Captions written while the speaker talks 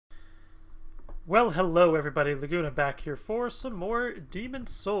Well, hello everybody, Laguna back here for some more Demon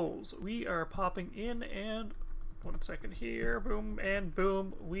Souls. We are popping in and, one second here, boom and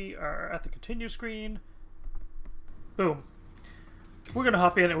boom, we are at the continue screen. Boom. We're going to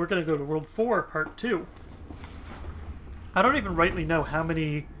hop in and we're going to go to World 4, Part 2. I don't even rightly know how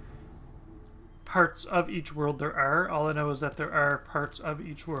many parts of each world there are. All I know is that there are parts of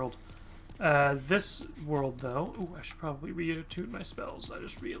each world. This world, though... Ooh, I should probably reattune my spells. I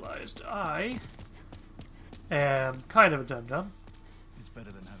just realized I am kind of a dum-dum. It's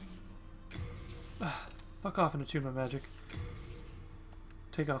better than having... Fuck off and attune my magic.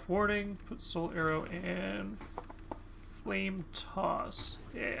 Take off warding, put soul arrow, and flame toss.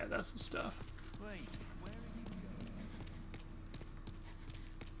 Yeah, that's the stuff. Wait, where are you going?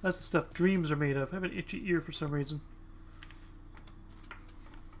 That's the stuff dreams are made of. I have an itchy ear for some reason.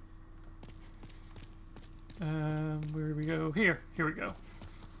 Where do we go? Here we go.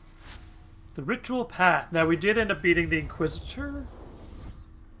 The ritual path. Now we did end up beating the Inquisitor.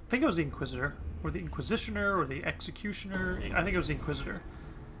 I think it was the Inquisitor, or the Inquisitioner, or the Executioner. I think it was the Inquisitor.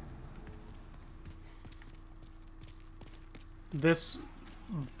 This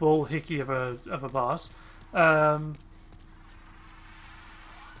bullhickey of a boss. Oh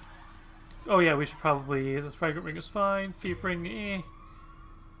yeah, we should probably. The Fragrant Ring is fine. Thief Ring, eh.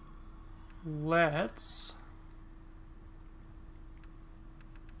 Let's.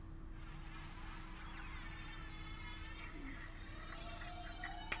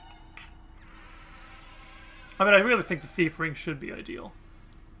 I mean, I really think the Thief Ring should be ideal.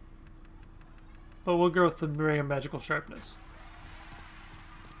 But we'll go with the Ring of Magical Sharpness.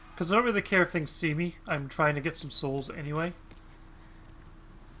 Because I don't really care if things see me. I'm trying to get some souls anyway.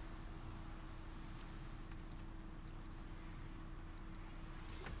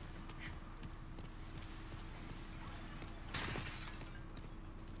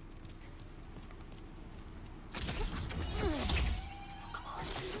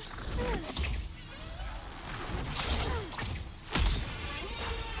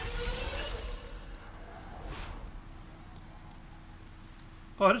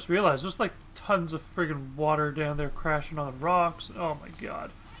 Oh, I just realized there's like tons of friggin' water down there crashing on rocks. Oh my god.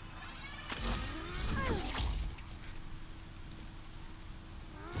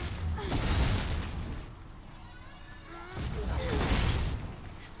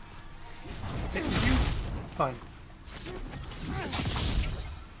 Hey, you... Fine.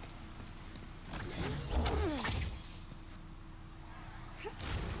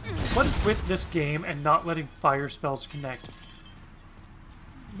 What is with this game and not letting fire spells connect?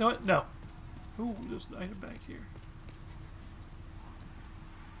 You know what? No. Ooh, there's an item back here.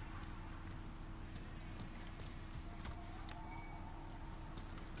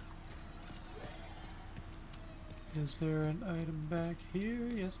 Is there an item back here?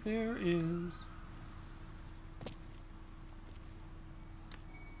 Yes, there is.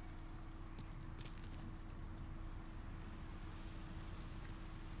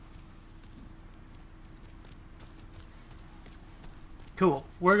 Cool.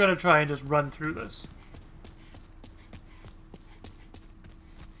 We're gonna try and just run through this.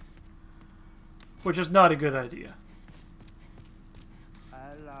 Which is not a good idea.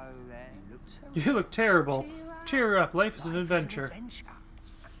 Hello there. You look terrible. Cheer up. Life is an adventure.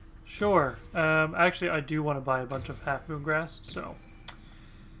 Sure. Actually, I do want to buy a bunch of half moon grass, so...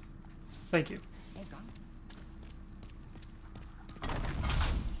 Thank you.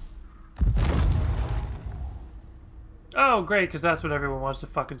 Oh, great, because that's what everyone wants to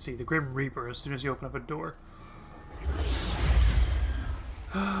fucking see. The Grim Reaper as soon as you open up a door.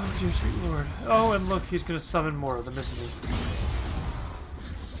 Oh, dear sweet lord. Oh, and look, he's going to summon more of them, isn't he?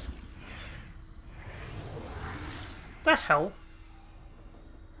 The hell?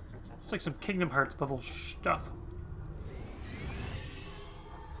 It's like some Kingdom Hearts level stuff.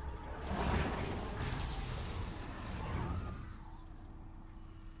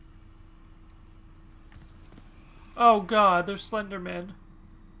 Oh god, they're Slendermen.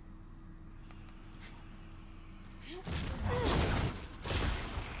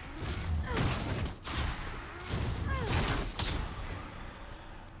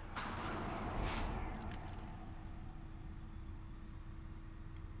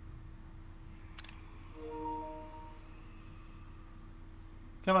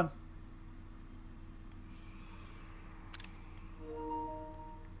 Come on.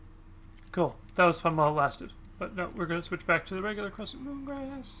 Cool. That was fun while it lasted. But no, we're going to switch back to the regular crescent moon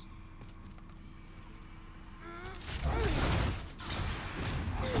grass.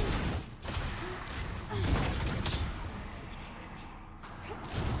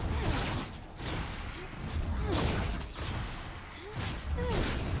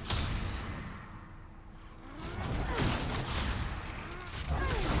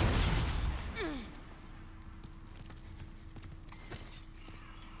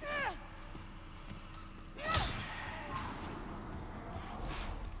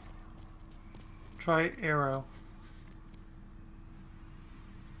 Try arrow.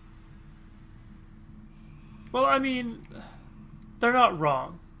 Well, I mean, they're not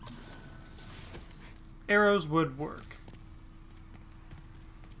wrong. Arrows would work.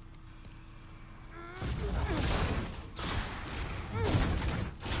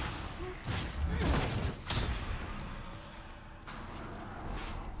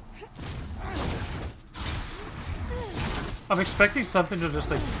 I'm expecting something to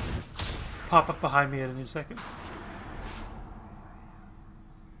just, like, pop up behind me at any second.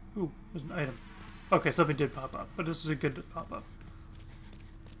 Ooh, there's an item. Okay, something did pop up, but this is a good pop-up.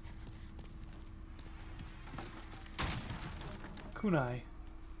 Kunai.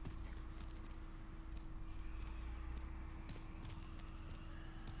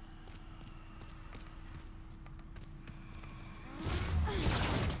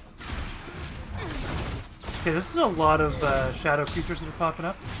 Okay, this is a lot of shadow creatures that are popping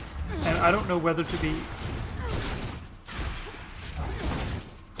up, and I don't know whether to be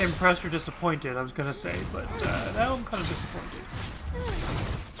impressed or disappointed, I was gonna say, but now I'm kind of disappointed.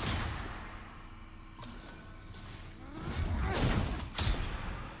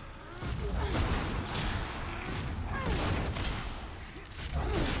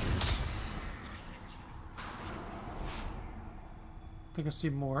 I think I see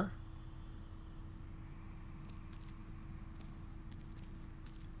more.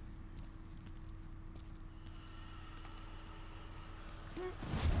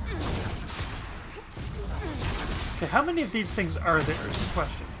 Okay, how many of these things are there is the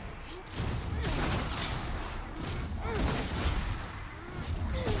question.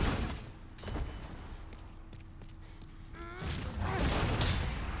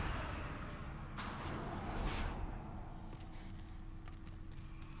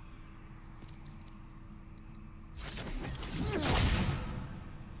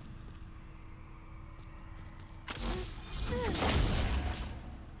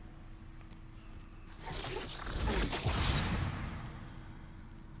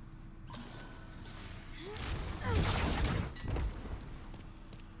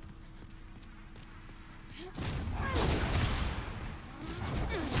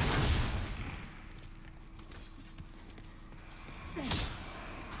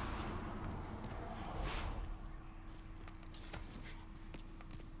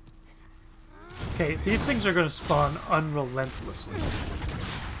 Okay, these things are going to spawn unrelentlessly.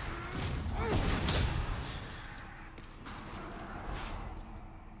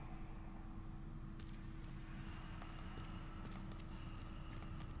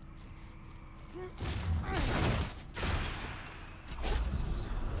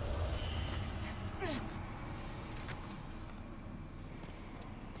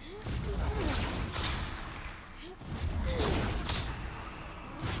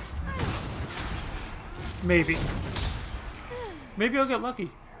 Maybe. Maybe I'll get lucky.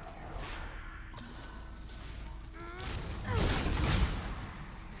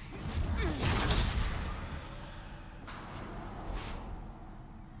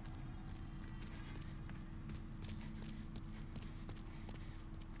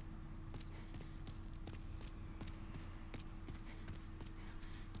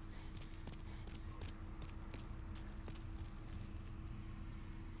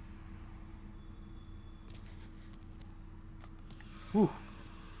 Ooh.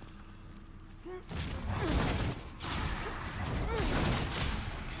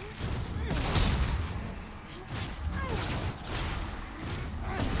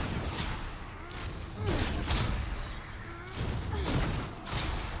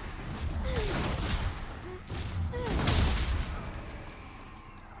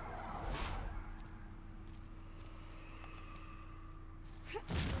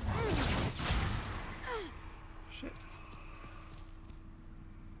 Shit.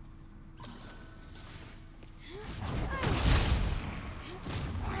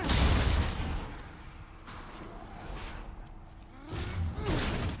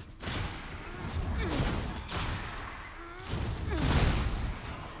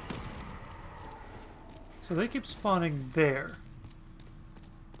 So they keep spawning there.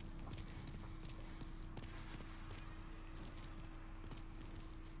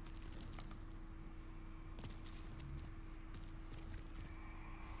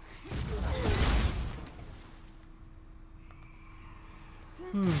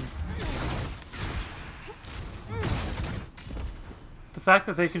 The fact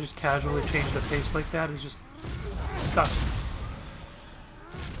that they can just casually change the pace like that is just stuck.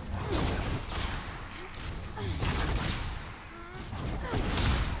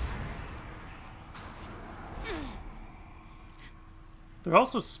 They're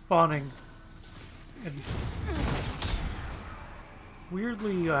also spawning And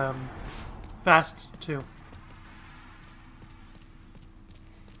weirdly fast too.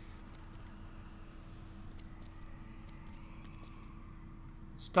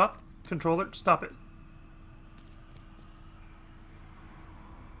 Stop, controller, stop it.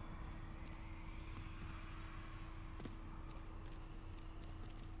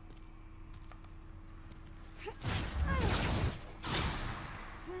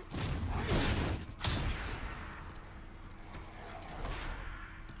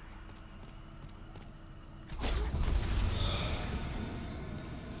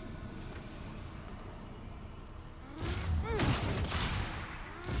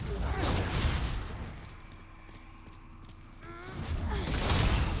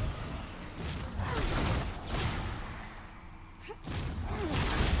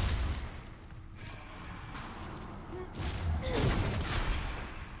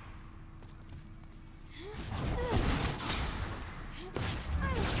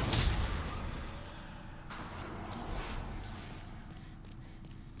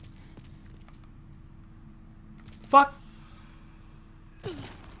 Fuck!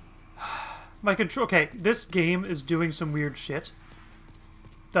 My control... Okay, this game is doing some weird shit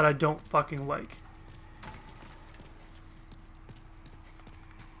that I don't fucking like.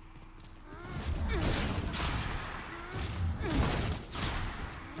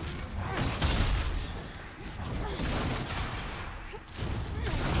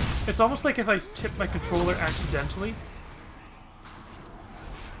 It's almost like if I tip my controller accidentally,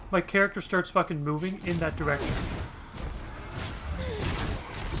 my character starts fucking moving in that direction.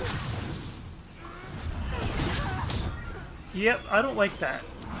 Yep, I don't like that.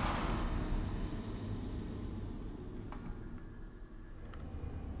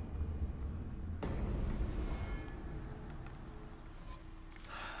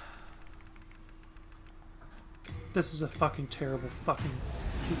 This is a fucking terrible fucking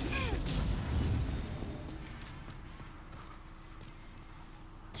piece of shit.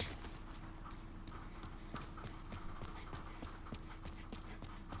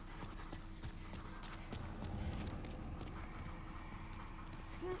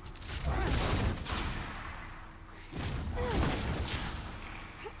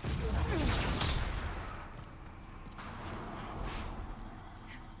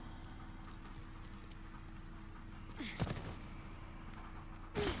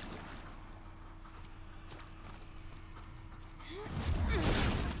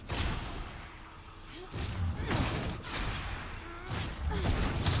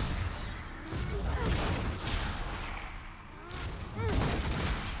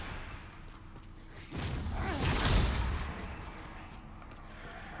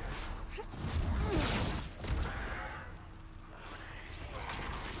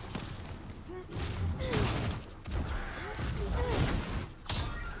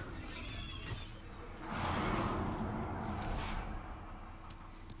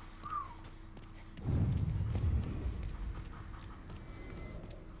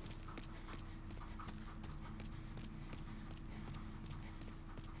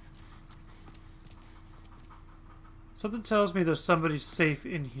 Something tells me there's somebody safe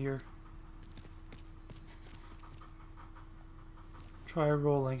in here. Try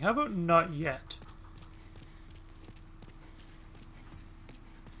rolling. How about not yet?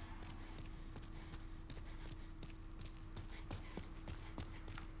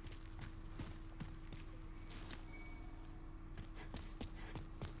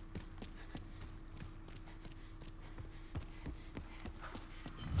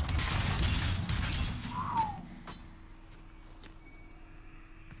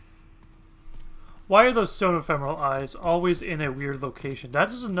 Why are those stone ephemeral eyes always in a weird location? That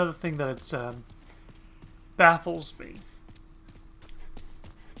is another thing that baffles me.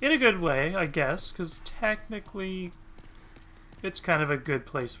 In a good way, I guess, because technically it's kind of a good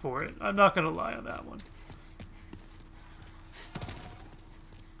place for it. I'm not going to lie on that one.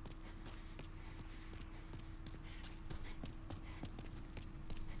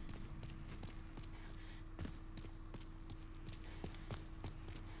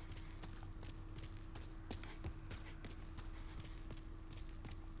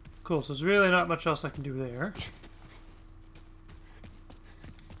 Cool, so there's really not much else I can do there.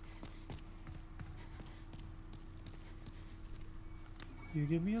 You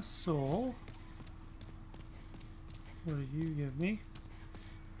give me a soul. What do you give me?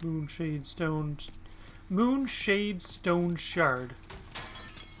 Moonshade stone... Moonshade stone shard.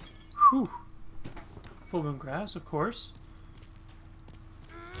 Whew. Full moon grass, of course.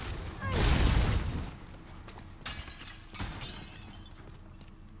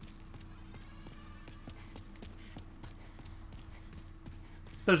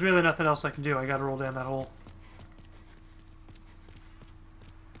 There's really nothing else I can do. I gotta roll down that hole.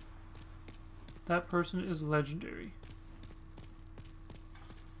 That person is legendary.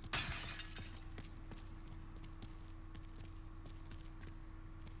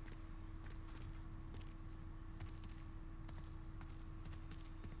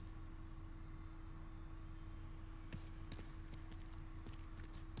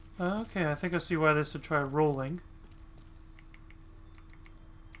 Okay, I think I see why they should try rolling.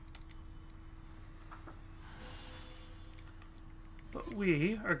 But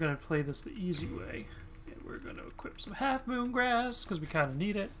we are going to play this the easy way. And we're going to equip some half moon grass, because we kind of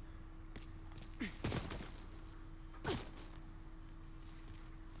need it.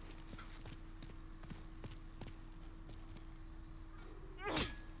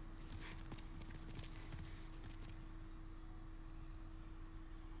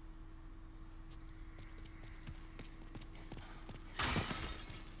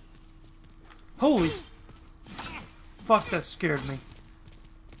 Holy fuck, that scared me.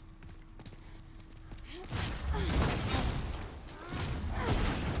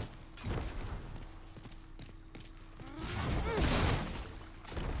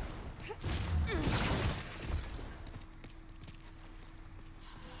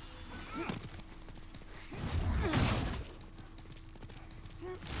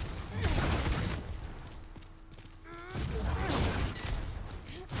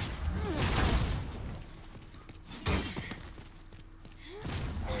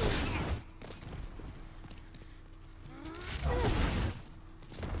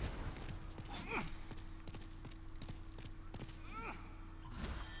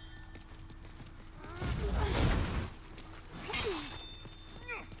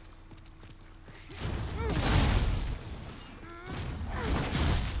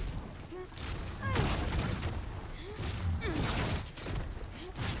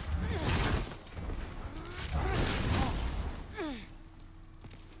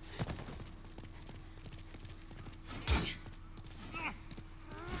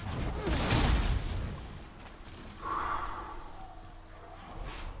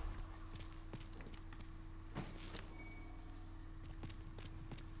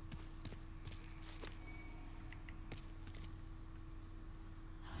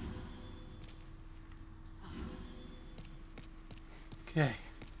 Okay.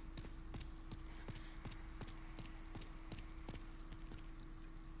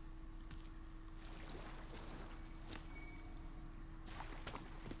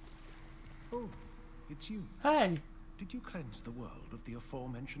 Oh, it's you. Hi. Did you cleanse the world of the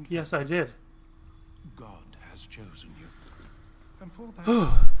aforementioned? Yes, I did. God has chosen you. And for that we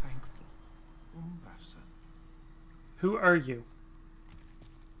are thankful. Umbasa. Who are you?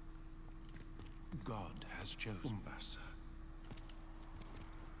 God has chosen Umbasa.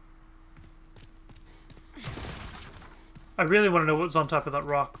 I really want to know what's on top of that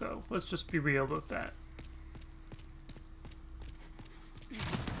rock, though. Let's just be real about that.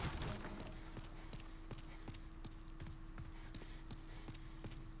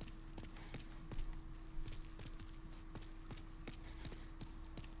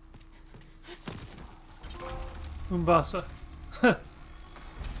 Umbasa.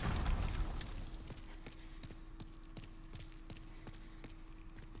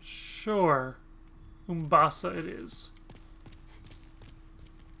 Sure. Umbasa it is.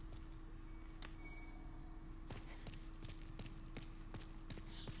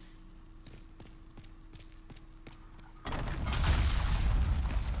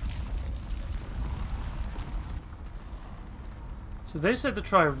 So they said to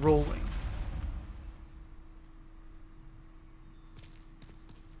try rolling.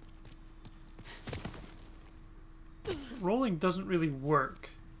 Rolling doesn't really work.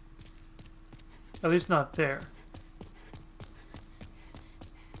 At least not there.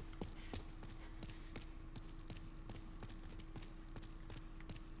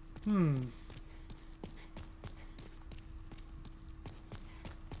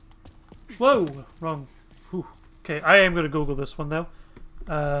 Whoa! Wrong. Whew. Okay, I am going to Google this one, though.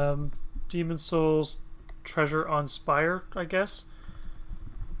 Demon Souls Treasure on Spire, I guess.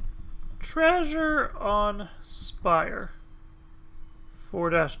 Treasure on Spire.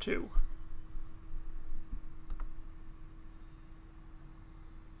 4-2.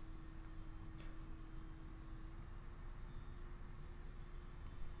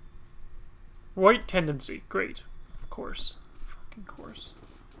 Right tendency. Great. Of course. Fucking course.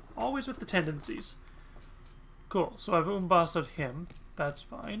 Always with the tendencies. Cool. So I've Umbasa'd him. That's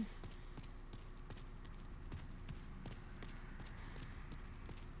fine.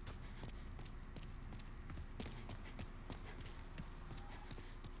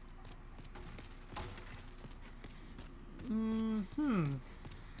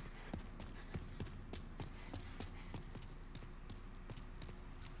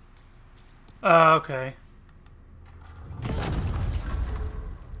 Okay.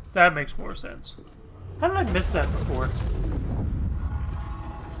 That makes more sense. How did I miss that before?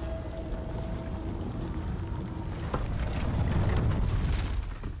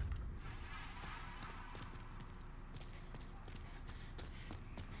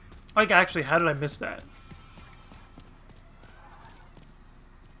 Like, actually, how did I miss that?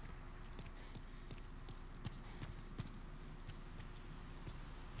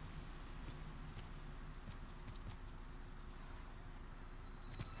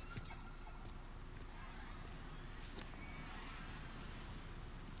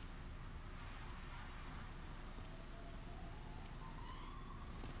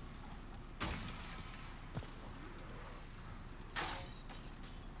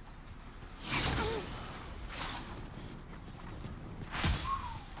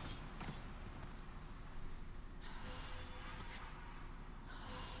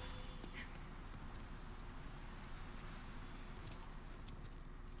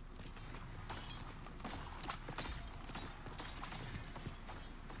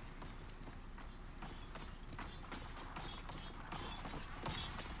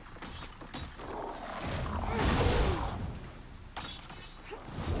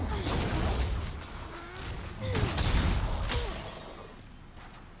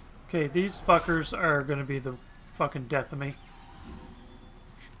 Okay, these fuckers are gonna be the fucking death of me.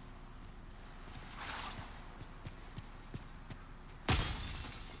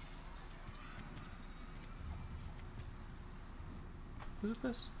 Is it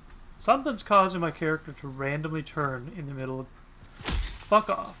this? Something's causing my character to randomly turn in the middle of... Fuck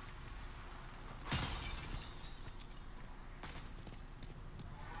off.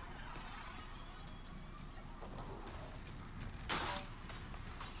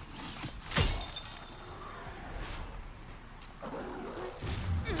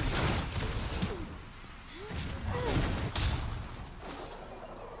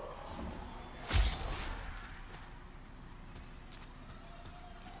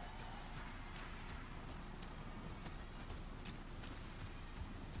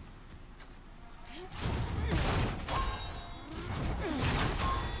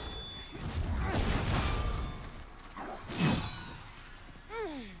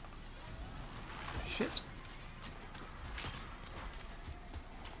 Shit.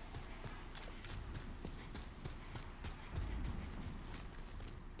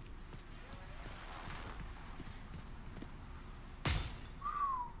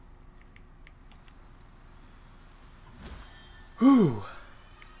 Whew.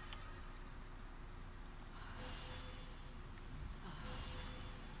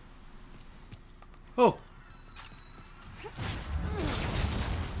 Oh.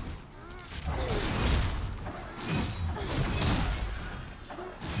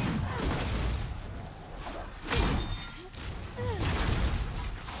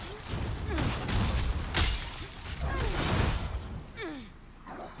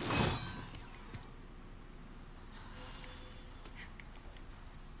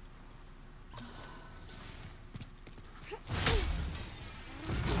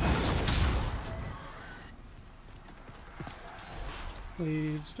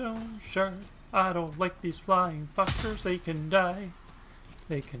 Please don't shout. I don't like these flying fuckers. They can die.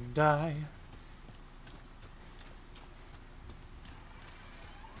 They can die.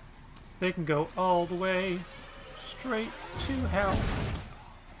 They can go all the way straight to hell.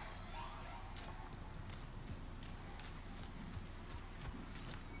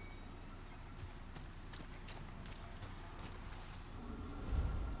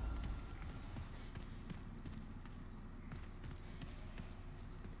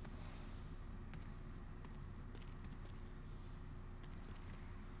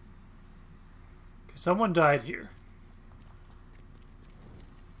 Someone died here.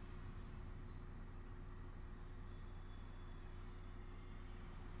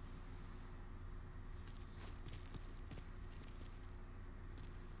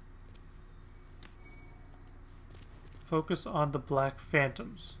 Focus on the black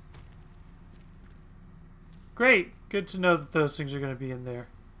phantoms. Great! Good to know that those things are going to be in there.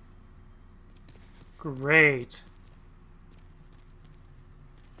 Great.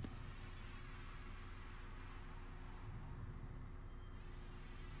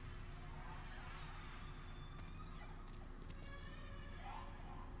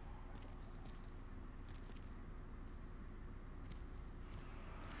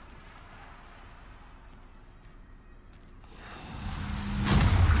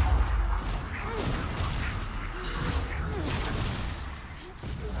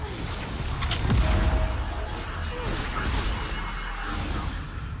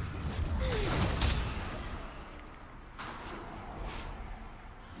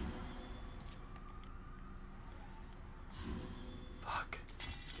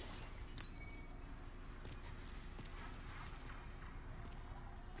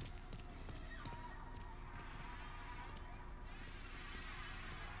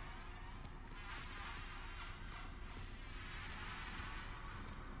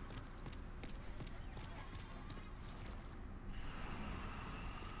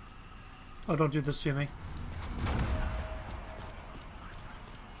 Oh, don't do this, Jimmy.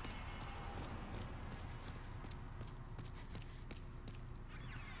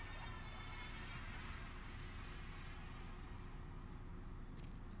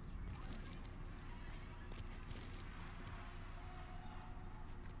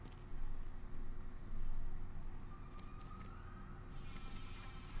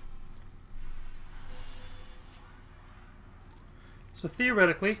 So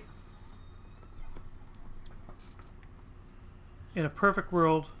theoretically, in a perfect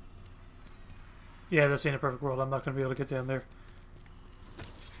world... Yeah, this ain't a perfect world. I'm not going to be able to get down there.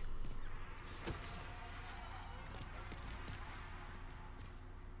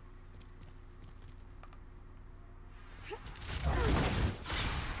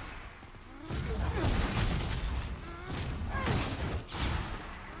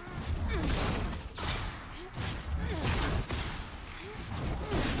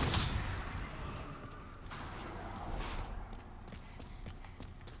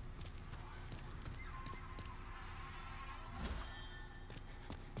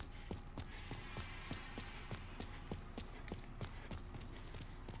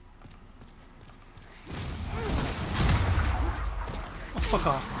 Fuck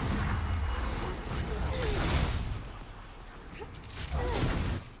off.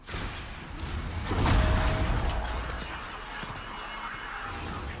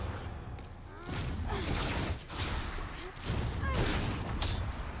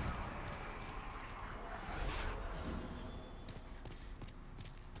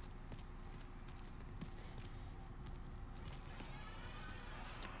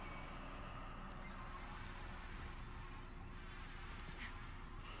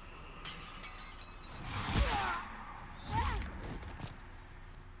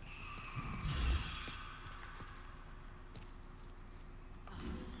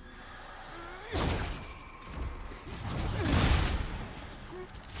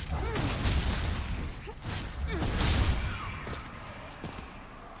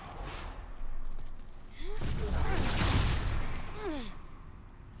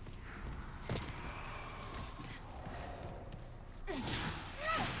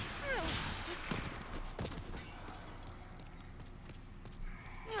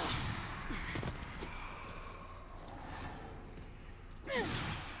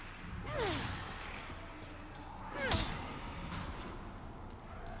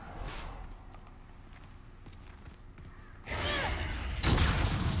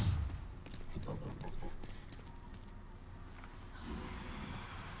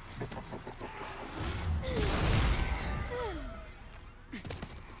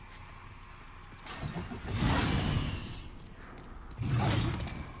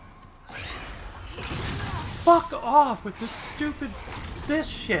 Fuck off with this stupid... this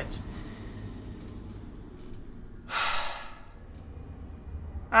shit.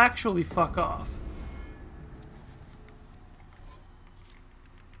 Actually, fuck off.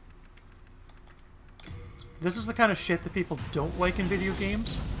 This is the kind of shit that people don't like in video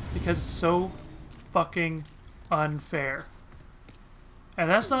games because it's so fucking unfair. And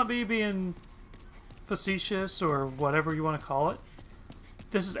that's not me being facetious or whatever you want to call it.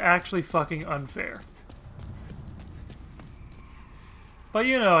 This is actually fucking unfair. But,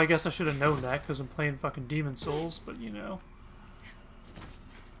 you know, I guess I should have known that because I'm playing fucking Demon Souls, but, you know.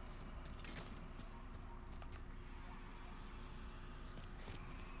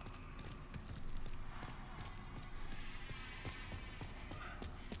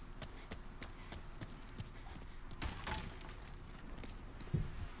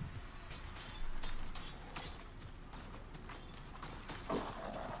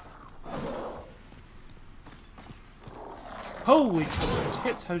 Holy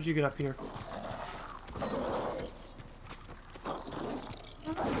tits, how did you get up here?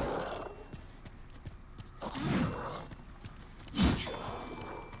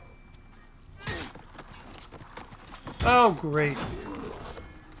 Oh, great.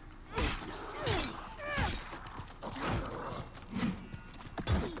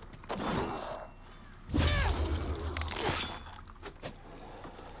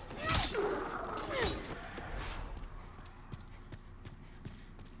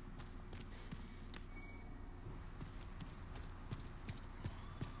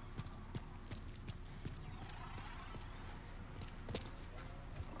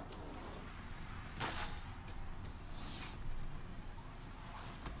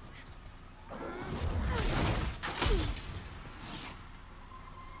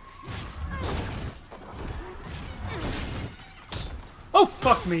 Oh,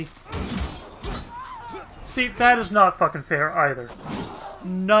 fuck me. See, that is not fucking fair either.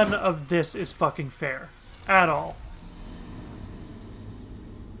 None of this is fucking fair. At all.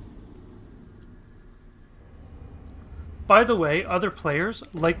 By the way, other players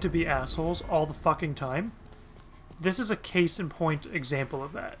like to be assholes all the fucking time. This is a case in point example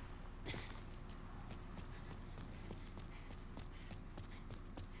of that.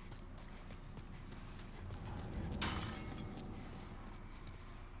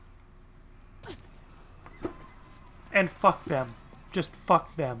 And fuck them. Just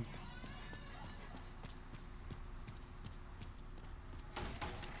fuck them.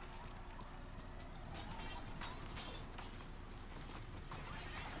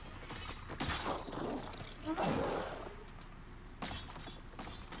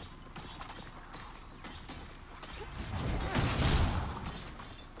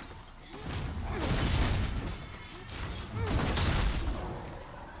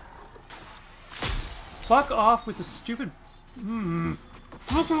 Fuck off with the stupid...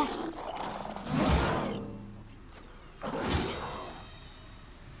 Fuck off!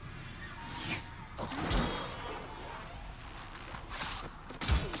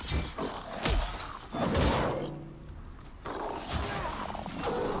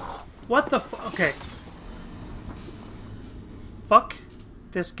 What the okay. Fuck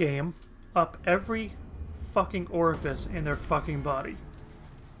this game up every fucking orifice in their fucking body.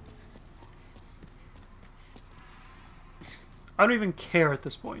 I don't even care at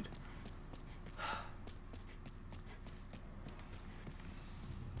this point.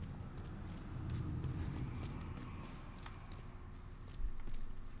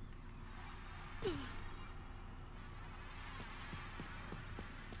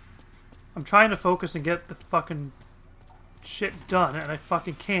 I'm trying to focus and get the fucking shit done, and I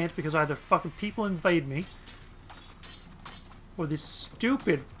fucking can't because either fucking people invade me or these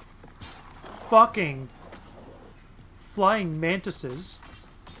stupid fucking flying mantises.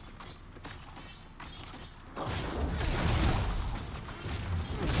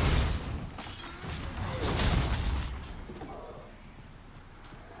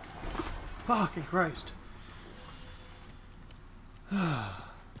 Fucking Christ. You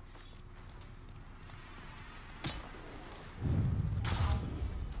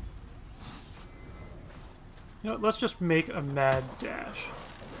know what, let's just make a mad dash.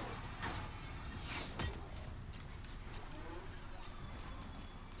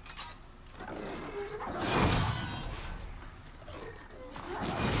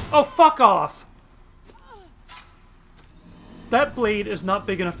 Oh, fuck off! That blade is not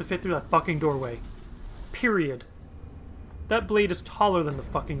big enough to fit through that fucking doorway. Period. That blade is taller than the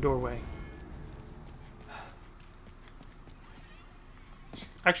fucking doorway.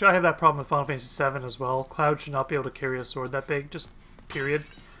 Actually, I have that problem with Final Fantasy VII as well. Cloud should not be able to carry a sword that big, just period.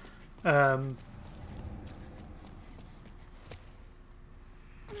 But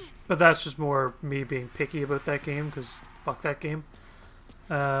that's just more me being picky about that game, because fuck that game.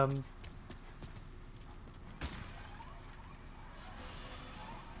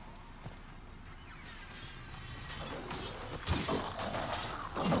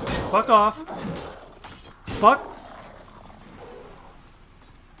 Fuck off. Fuck.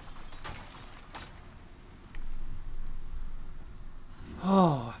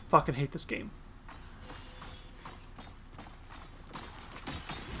 Oh, I fucking hate this game.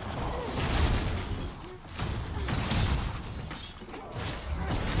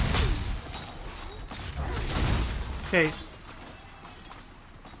 Okay.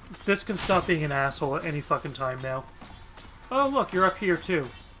 This can stop being an asshole at any fucking time now. Oh, look, you're up here too.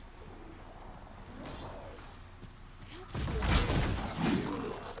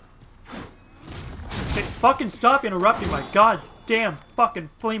 Hey, fucking stop interrupting my goddamn fucking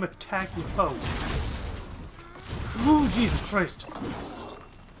flame attack, you foe. Ooh, Jesus Christ.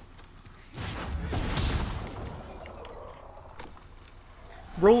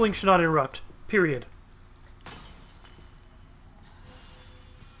 Rolling should not interrupt. Period.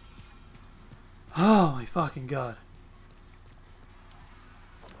 Oh my fucking god.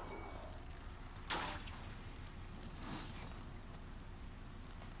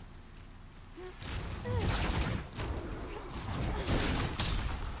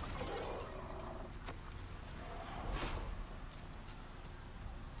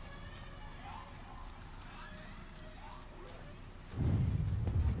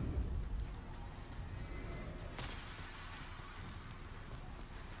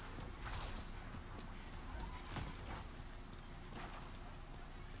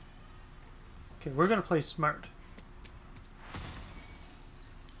 Okay, we're gonna play smart.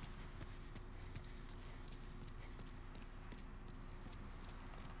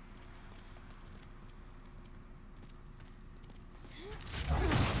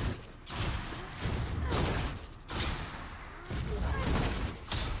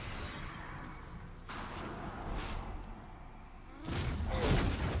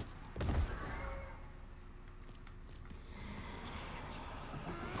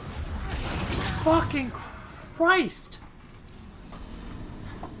 Fucking Christ!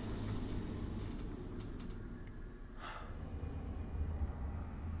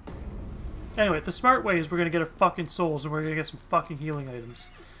 Anyway, the smart way is we're gonna get our fucking souls and we're gonna get some fucking healing items.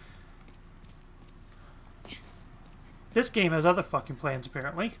 This game has other fucking plans,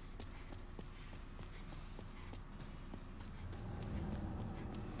 apparently.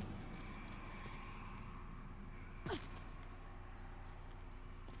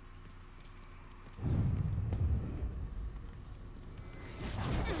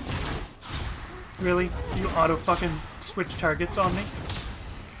 Really? You auto fucking switch targets on me?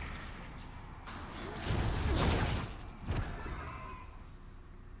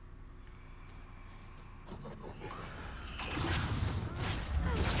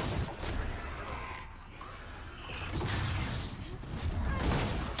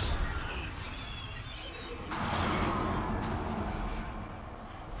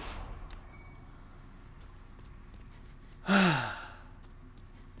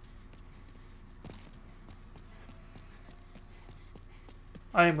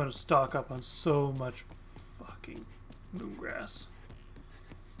 I am going to stock up on so much fucking moongrass.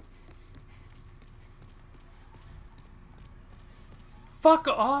 Fuck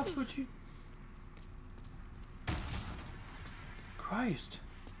off, would you? Christ.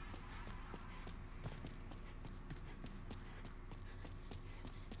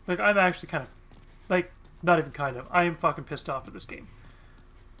 Like, I'm actually kind of... Like, not even kind of. I am fucking pissed off at this game.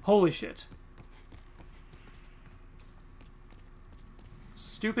 Holy shit.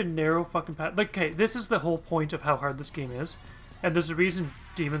 Stupid narrow fucking path. Like, okay, this is the whole point of how hard this game is. And there's a reason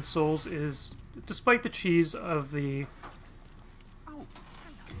Demon's Souls is, despite the cheese of the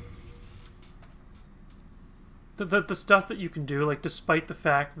stuff that you can do, like, despite the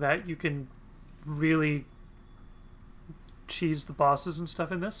fact that you can really cheese the bosses and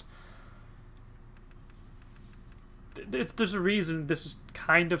stuff in this, there's a reason this is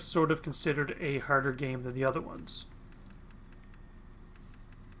kind of sort of considered a harder game than the other ones.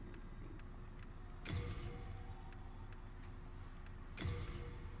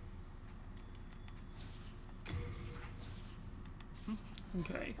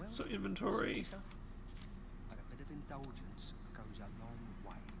 Okay, so inventory. But a bit of indulgence goes a long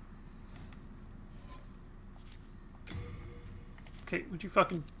way. Okay, would you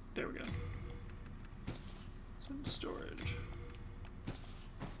fucking... There we go. Some storage.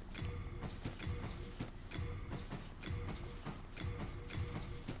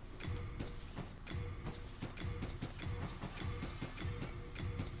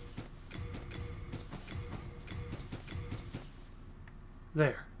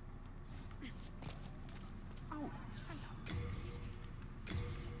 There. Oh, hello.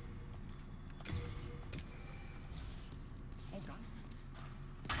 All done.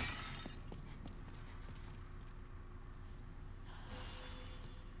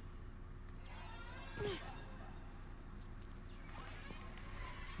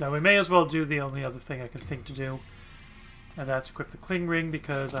 Now we may as well do the only other thing I can think to do, and that's equip the Cling Ring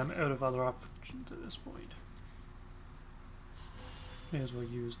because I'm out of other options at this point. May as well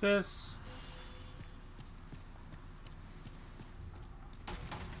use this.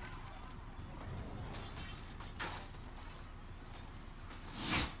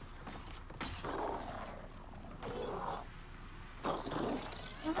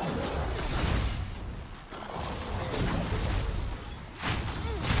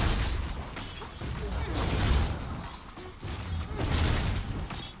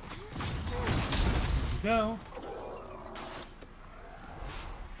 Go.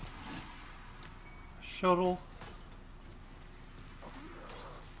 Shuttle.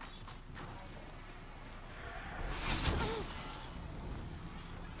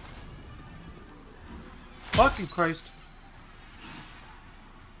 Fucking Christ.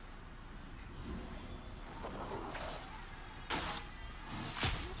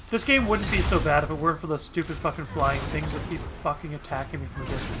 This game wouldn't be so bad if it weren't for those stupid fucking flying things that keep fucking attacking me from a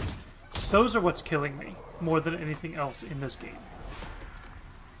distance. Those are what's killing me more than anything else in this game.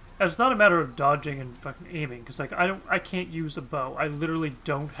 And it's not a matter of dodging and fucking aiming, because like I can't use a bow. I literally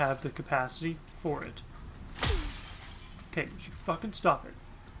don't have the capacity for it. Okay, would you fucking stop it?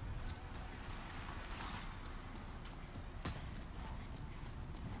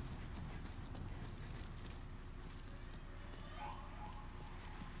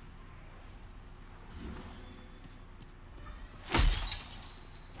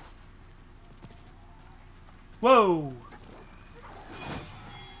 Whoa!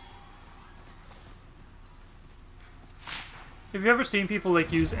 Have you ever seen people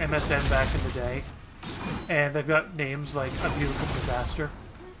like use MSN back in the day? And they've got names like A Beautiful Disaster.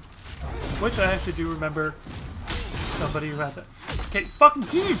 Which I actually do remember somebody who had that. Okay, fucking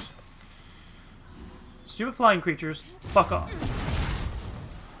jeez! Stupid flying creatures, fuck off.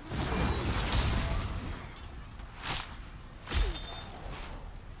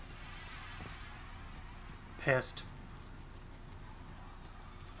 Pissed.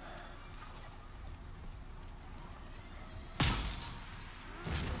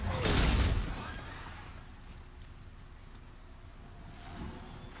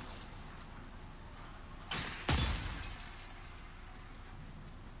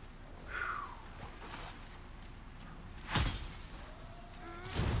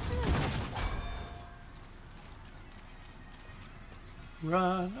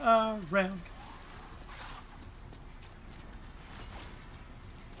 Run around.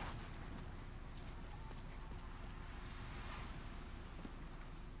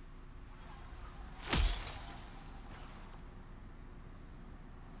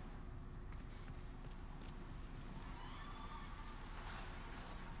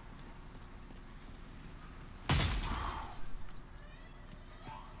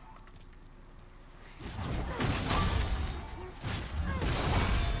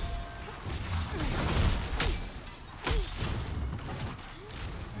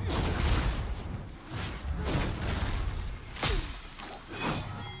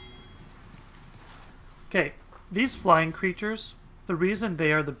 Okay, these flying creatures, the reason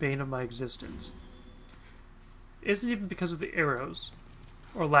they are the bane of my existence isn't even because of the arrows,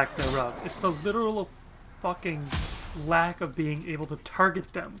 or lack thereof. It's the literal fucking lack of being able to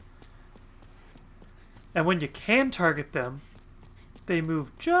target them. And when you can target them, they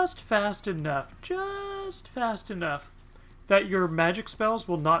move just fast enough that your magic spells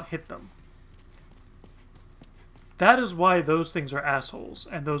will not hit them. That is why those things are assholes,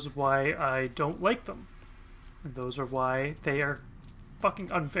 and those are why I don't like them. And those are why they are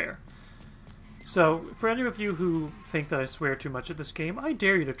fucking unfair. So, for any of you who think that I swear too much at this game, I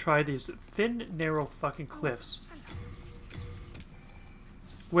dare you to try these thin, narrow fucking cliffs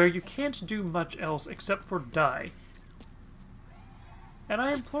where you can't do much else except for die. And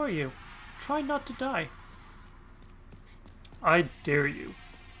I implore you, try not to die. I dare you.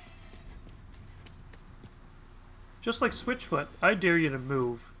 Just like Switchfoot, I dare you to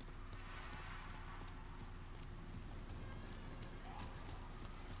move.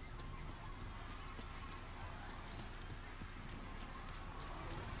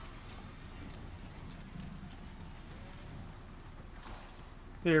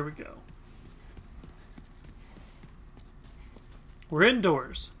 There we go. We're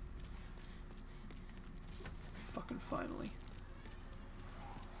indoors. Fucking finally.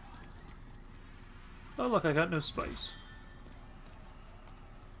 Oh look, I got no spice.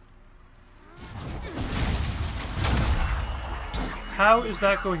 How is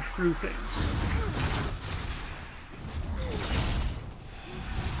that going through things?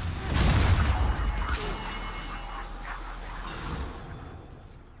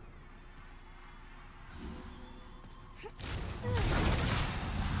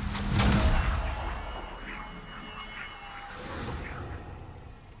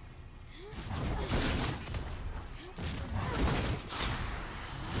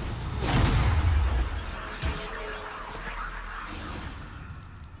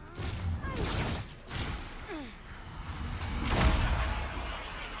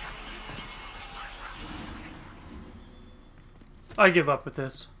 I give up with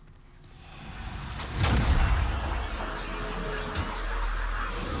this.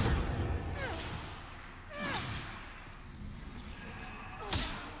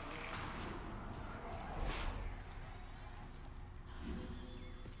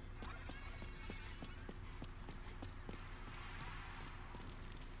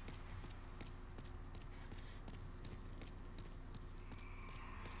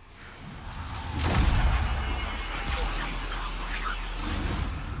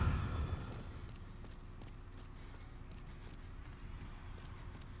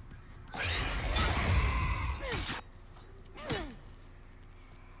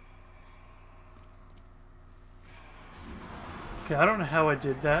 Okay, I don't know how I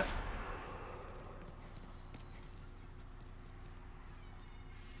did that.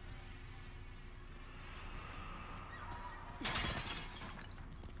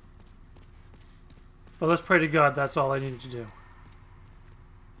 But let's pray to God that's all I needed to do.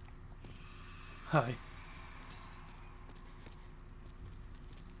 Hi.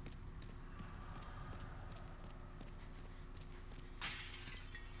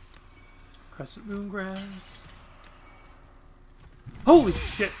 Crescent Moongrass. Holy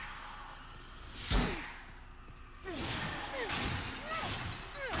shit!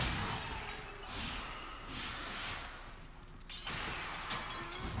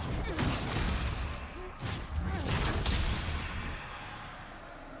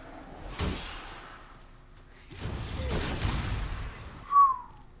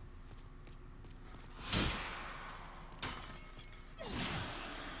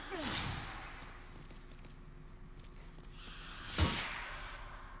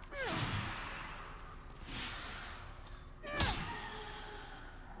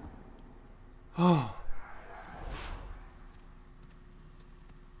 Oh.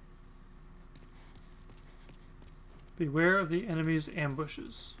 Beware of the enemy's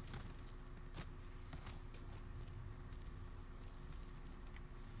ambushes.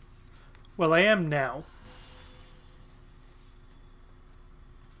 Well, I am now.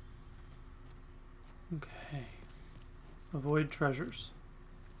 Okay. Avoid treasures.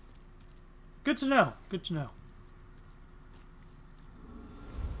 Good to know. Good to know.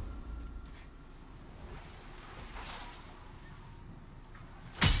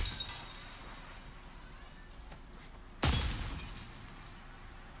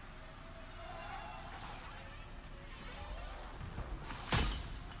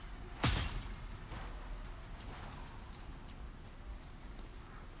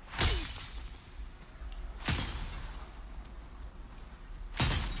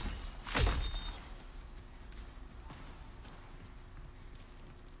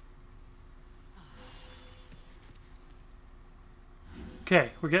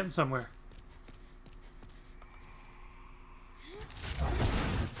 Okay, we're getting somewhere.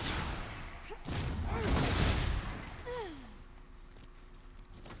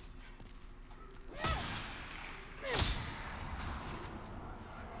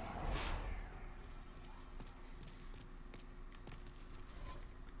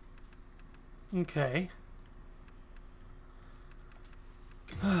 Okay.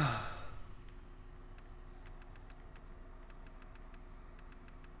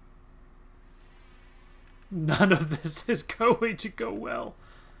 None of this is going to go well.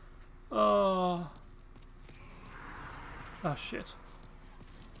 Oh. Oh, shit.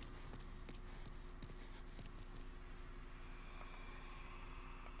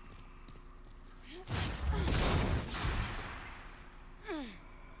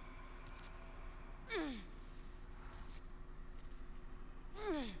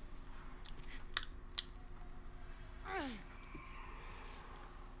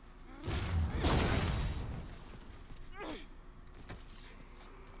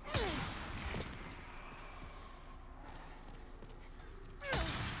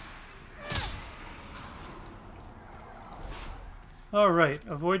 Alright,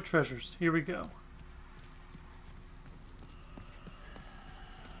 avoid treasures. Here we go.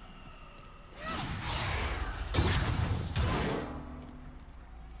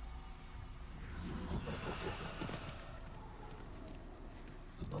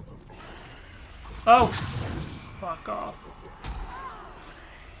 Oh! Fuck off.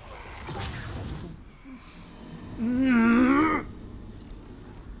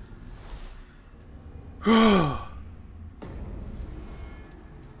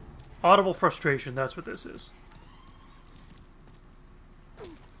 Audible frustration, that's what this is.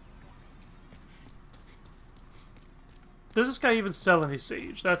 Does this guy even sell any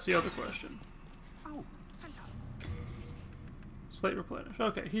sage? That's the other question. Oh, hello. Slate replenish.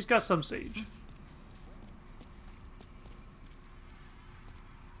 Okay, he's got some sage.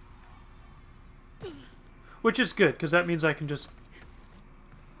 Which is good, because that means I can just...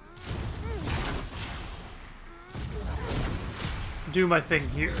 do my thing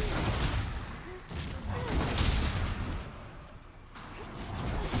here.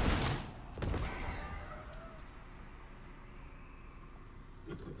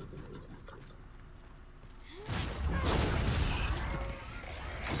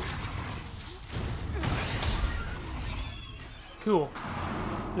 Cool.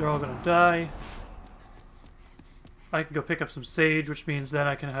 They're all gonna die. I can go pick up some sage, which means then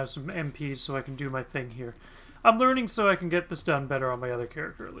I can have some MPs so I can do my thing here. I'm learning so I can get this done better on my other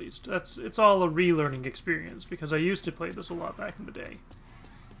character, at least. It's all a relearning experience, because I used to play this a lot back in the day.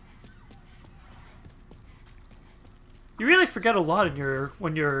 You really forget a lot in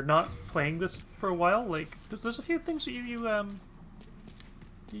when you're not playing this for a while. Like, there's a few things that you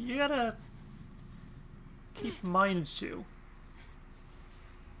gotta keep in mind to.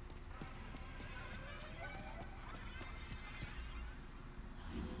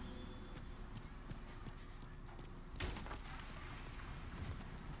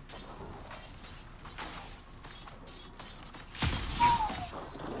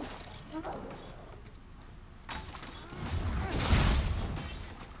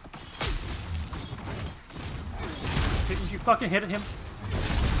 Didn't you fucking hit at him?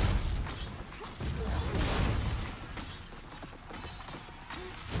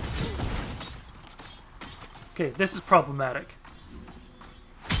 Okay, this is problematic.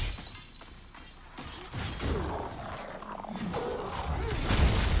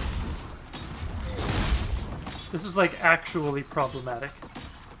 This is like actually problematic.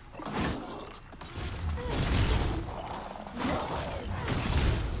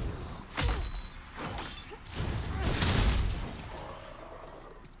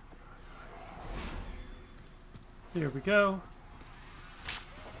 There we go.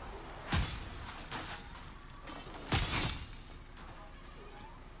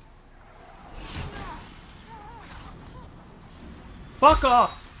 Fuck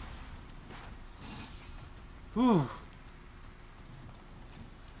off! Ooh.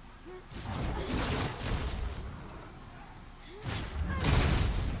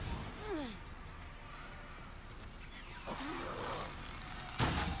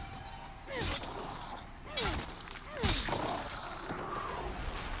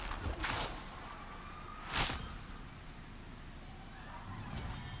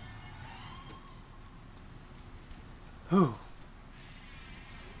 Ooh.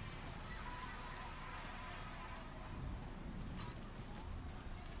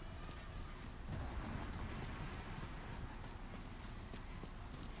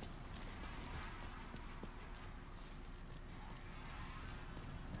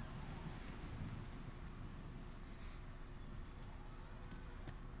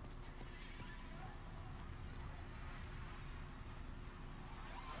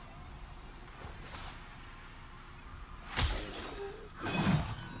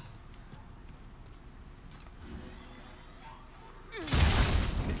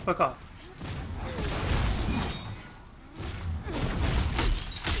 Fuck off.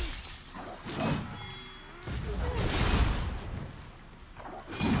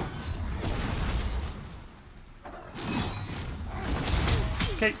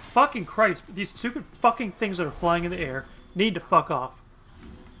 Okay, fucking Christ. These stupid fucking things that are flying in the air need to fuck off.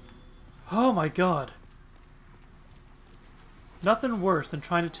 Oh my god. Nothing worse than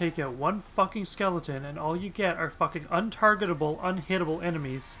trying to take out one fucking skeleton and all you get are fucking untargetable, unhittable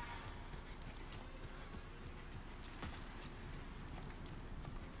enemies.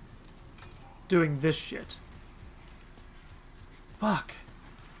 Doing this shit. Fuck.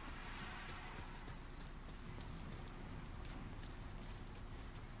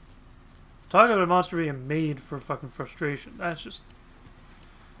 Talk about a monster being made for fucking frustration. That's just...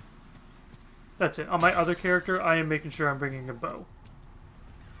 That's it. On my other character, I am making sure I'm bringing a bow.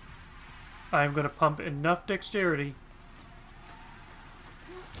 I am going to pump enough dexterity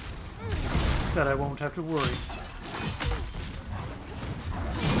that I won't have to worry.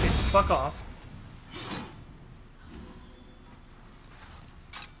 Okay, fuck off.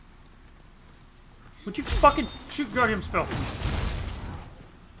 Would you fucking shoot Guardian spell?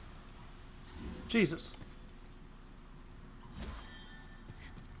 Jesus.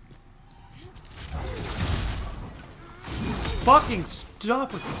 Fucking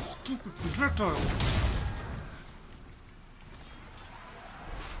stop with these stupid projectiles!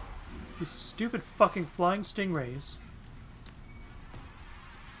 These stupid fucking flying stingrays.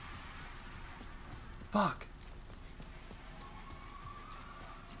 Fuck.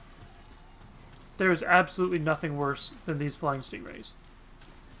 There is absolutely nothing worse than these flying stingrays.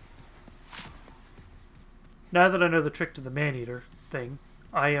 Now that I know the trick to the man-eater thing,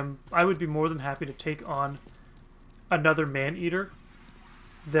 I would be more than happy to take on another man-eater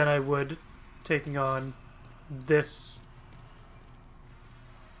than I would taking on this.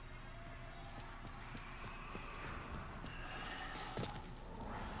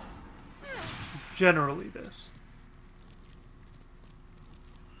 Generally this.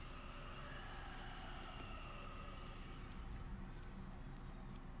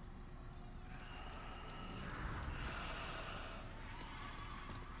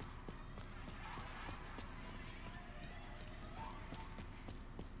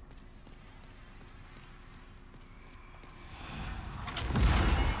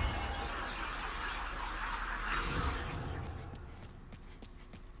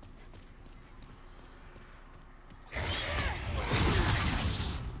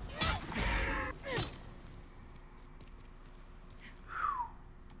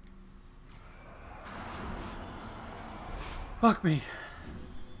 Fuck me.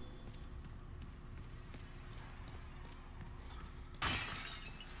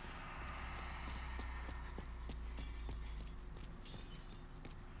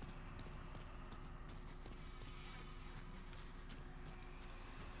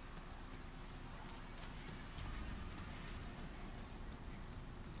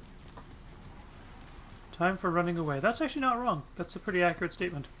 Time for running away. That's actually not wrong. That's a pretty accurate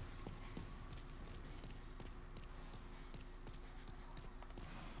statement.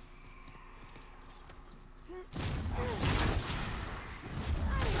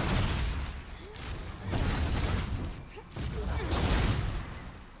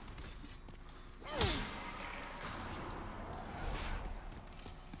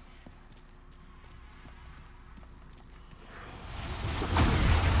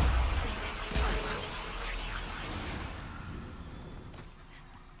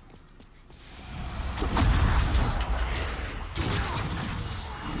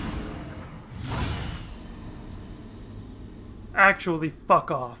 Actually, fuck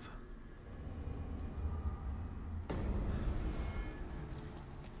off.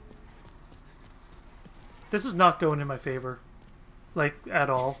 This is not going in my favor. Like, at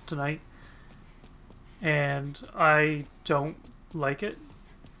all, tonight. And I don't like it.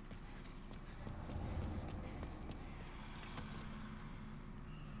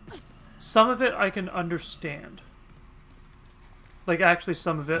 Some of it I can understand. Like, actually,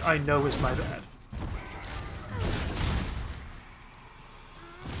 some of it I know is my bad.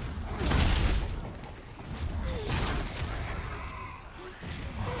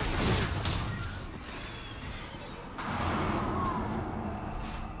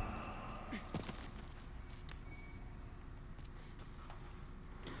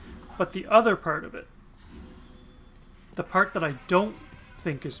 But the other part of it, the part that I don't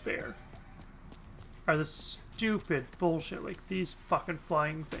think is fair, are the stupid bullshit, like these fucking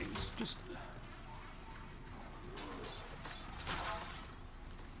flying things. Just...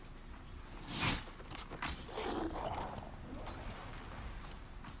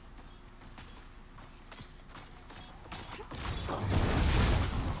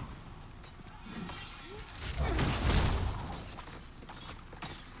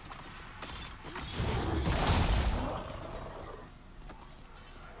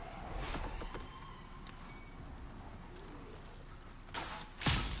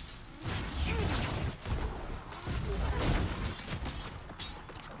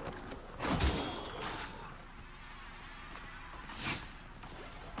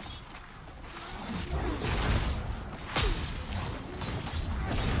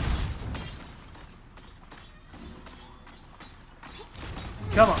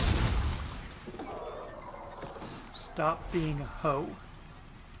 Come on. Stop being a hoe.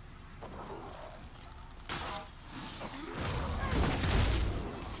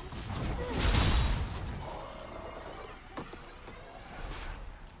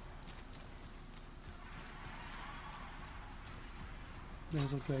 May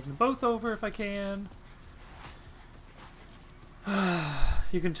as well drag them both over if I can.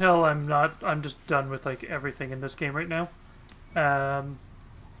 You can tell I'm just done with like everything in this game right now.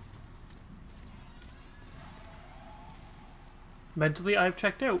 Mentally, I've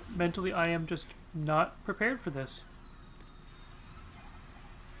checked out. Mentally, I am just not prepared for this.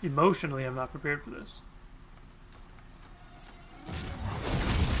 Emotionally, I'm not prepared for this.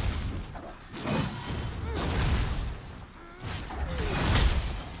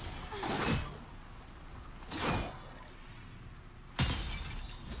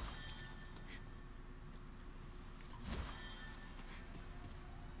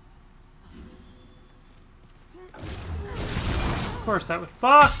 Of course that would...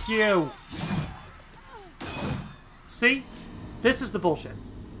 Fuck you! See? This is the bullshit.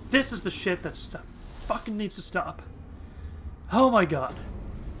 This is the shit that fucking needs to stop. Oh my god.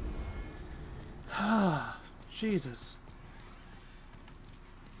 Jesus.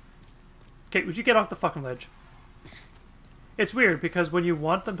 Okay, would you get off the fucking ledge? It's weird, because when you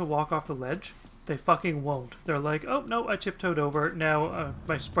want them to walk off the ledge, they fucking won't. They're like, oh, no, I tiptoed over. Now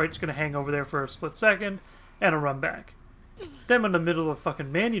my sprite's gonna hang over there for a split second, and I'll run back. Then in the middle of a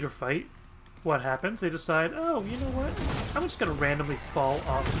fucking man-eater fight, what happens? They decide, oh, you know what? I'm just gonna randomly fall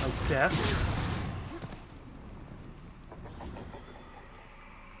off to my death.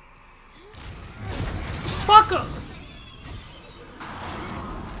 Fuck 'em!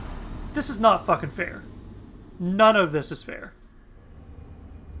 This is not fucking fair. None of this is fair.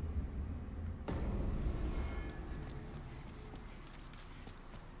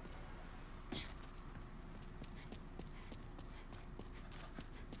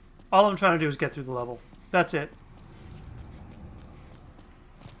 All I'm trying to do is get through the level. That's it.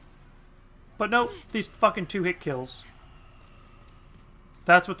 But no, these fucking 2-hit kills.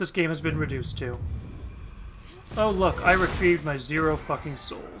 That's what this game has been reduced to. Oh look, I retrieved my 0 fucking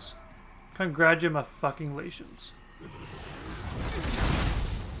souls. Congratulations.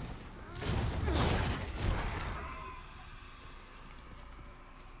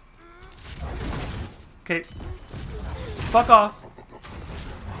 Okay. Fuck off.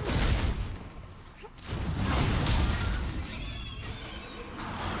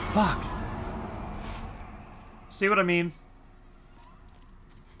 Fuck. See what I mean?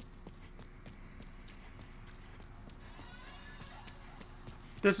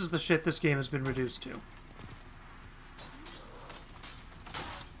 This is the shit this game has been reduced to.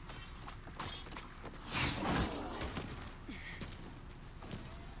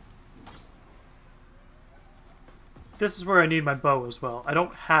 This is where I need my bow as well. I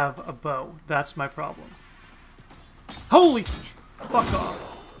don't have a bow. That's my problem. Holy fuck off.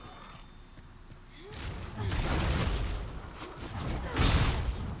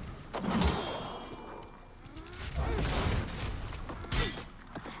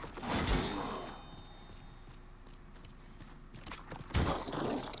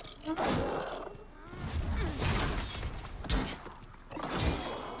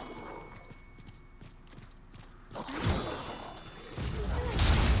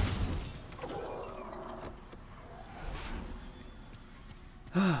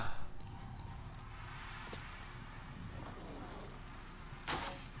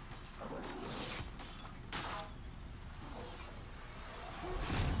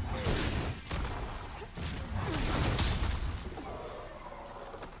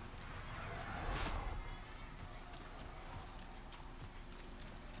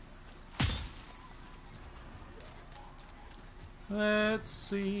 Let's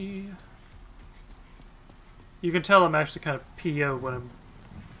see. You can tell I'm actually kind of PO when I'm...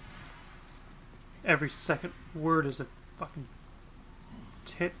 Every second word is a fucking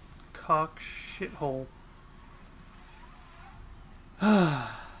tit, cock, shithole.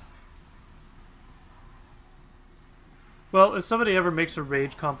 Well, if somebody ever makes a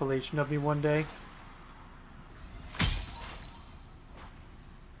rage compilation of me one day,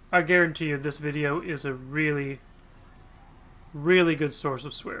 I guarantee you this video is a really, really good source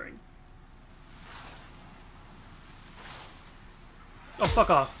of swearing. Oh, fuck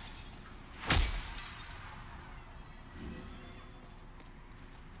off.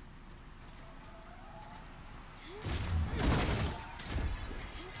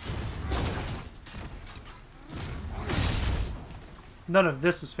 None of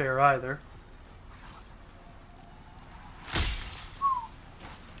this is fair either.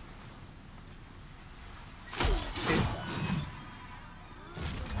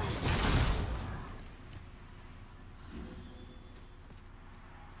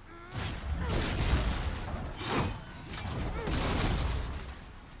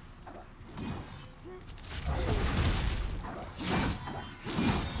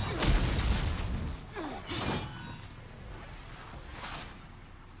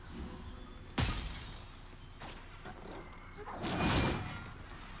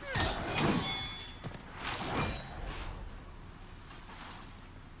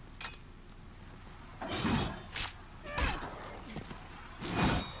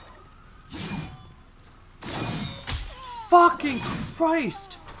 Fucking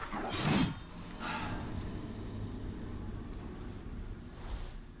Christ!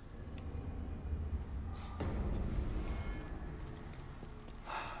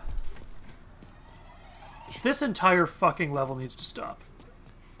 This entire fucking level needs to stop.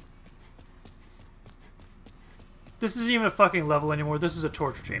 This isn't even a fucking level anymore, this is a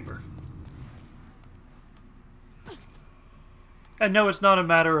torture chamber. And no, it's not a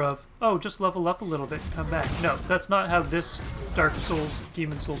matter of, oh, just level up a little bit and come back. No, that's not how this Dark Souls,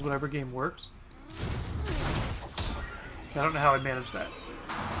 Demon Souls, whatever game works. I don't know how I managed that.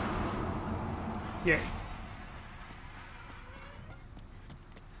 Yay.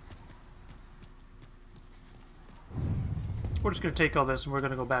 We're just going to take all this and we're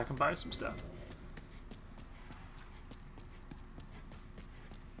going to go back and buy some stuff.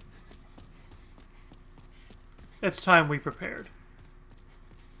 It's time we prepared.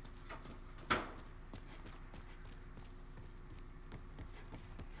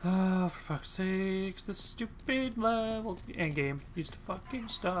 Oh, for fuck's sake, this stupid level endgame needs to fucking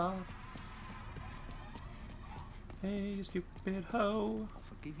stop. Hey, you stupid hoe. I'll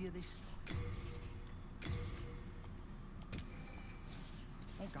forgive you this.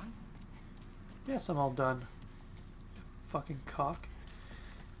 Okay. Yes, I'm all done. Fucking cock.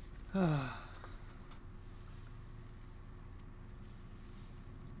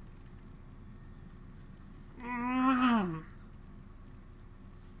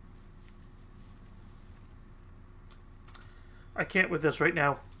 I can't with this right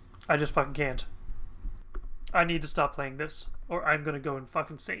now. I just fucking can't. I need to stop playing this, or I'm gonna go and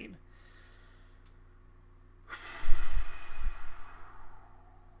fucking insane.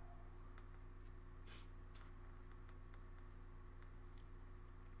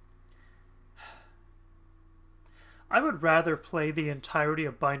 I would rather play the entirety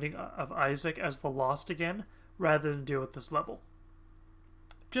of Binding of Isaac as the Lost again, rather than deal with this level.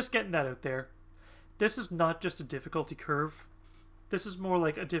 Just getting that out there. This is not just a difficulty curve. This is more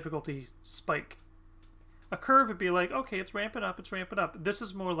like a difficulty spike. A curve would be like, okay, it's ramping up, it's ramping up. This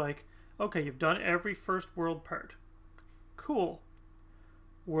is more like, okay, you've done every first world part. Cool.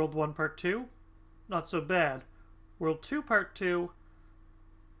 World 1 part 2? Not so bad. World 2 part 2?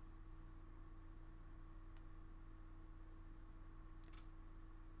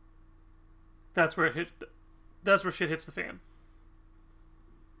 That's where it hits. That's where shit hits the fan.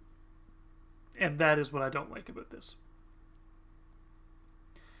 And that is what I don't like about this.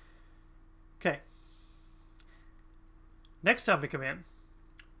 Okay. Next time we come in,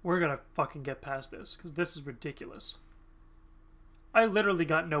 We're gonna fucking get past this, because this is ridiculous. I literally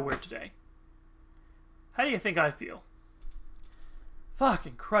got nowhere today. How do you think I feel?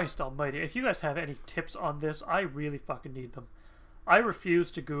 Fucking Christ almighty. If you guys have any tips on this, I really fucking need them. I refuse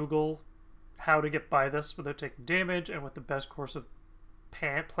to Google how to get by this without taking damage and what the best course of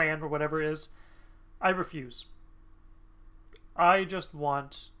plan or whatever is. I refuse. I just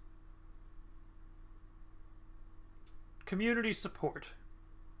want community support.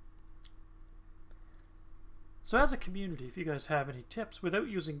 So as a community, if you guys have any tips without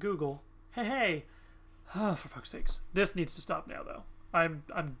using Google, hey, oh, for fuck's sakes. This needs to stop now, though. I'm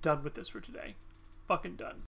done with this for today. Fucking done.